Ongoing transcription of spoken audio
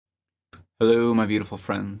Hello, my beautiful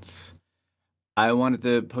friends. I wanted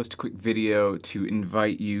to post a quick video to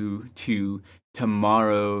invite you to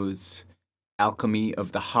tomorrow's Alchemy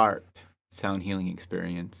of the Heart sound healing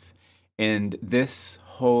experience. And this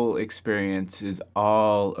whole experience is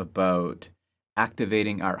all about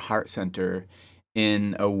activating our heart center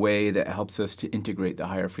in a way that helps us to integrate the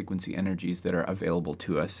higher frequency energies that are available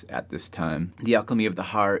to us at this time. The Alchemy of the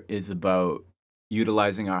Heart is about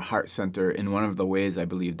utilizing our heart center in one of the ways I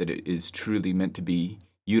believe that it is truly meant to be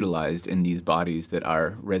utilized in these bodies that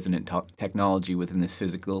are resonant technology within this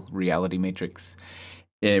physical reality matrix,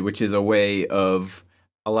 which is a way of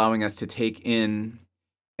allowing us to take in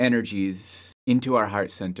energies into our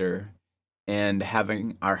heart center and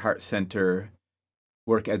having our heart center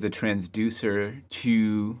work as a transducer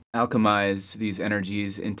to alchemize these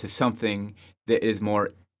energies into something that is more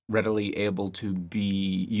readily able to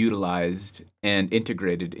be utilized and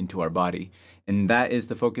integrated into our body. And that is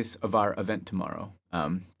the focus of our event tomorrow,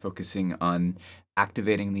 focusing on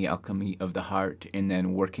activating the alchemy of the heart and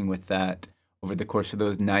then working with that over the course of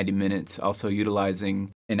those 90 minutes, also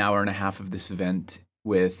utilizing an hour and a half of this event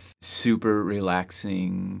with super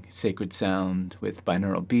relaxing sacred sound with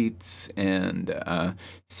binaural beats and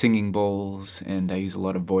singing bowls, and I use a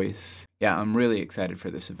lot of voice. Yeah, I'm really excited for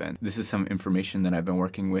this event. This is some information that I've been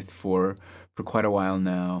working with for quite a while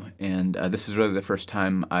now, and this is really the first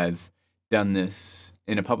time I've done this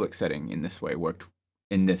in a public setting in this way, worked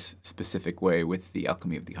in this specific way with the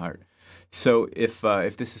Alchemy of the Heart. So if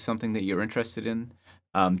this is something that you're interested in,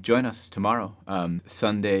 join us tomorrow,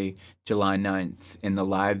 Sunday, July 9th, and the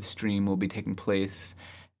live stream will be taking place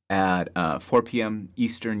at 4 p.m.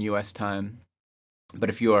 Eastern U.S. time. But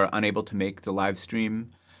if you are unable to make the live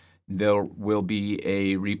stream, there will be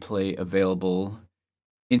a replay available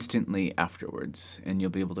instantly afterwards, and you'll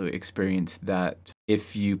be able to experience that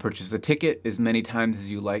if you purchase a ticket as many times as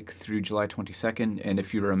you like through July 22nd, and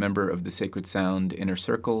if you're a member of the Sacred Sound Inner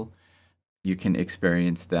Circle, you can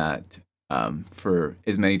experience that for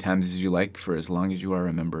as many times as you like, for as long as you are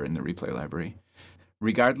a member in the replay library.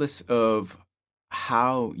 Regardless of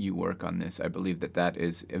how you work on this, I believe that that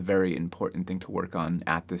is a very important thing to work on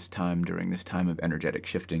at this time, during this time of energetic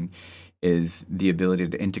shifting, is the ability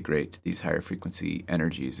to integrate these higher frequency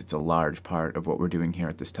energies. It's a large part of what we're doing here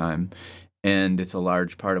at this time, and it's a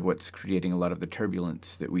large part of what's creating a lot of the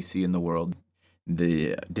turbulence that we see in the world.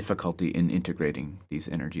 The difficulty in integrating these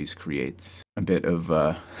energies creates a bit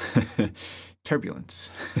of turbulence,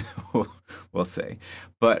 we'll say.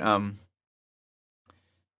 But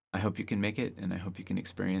I hope you can make it, and I hope you can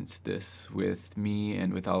experience this with me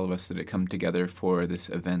and with all of us that have come together for this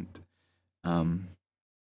event.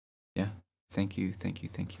 Yeah, thank you, thank you,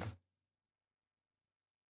 thank you.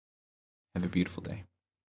 Have a beautiful day.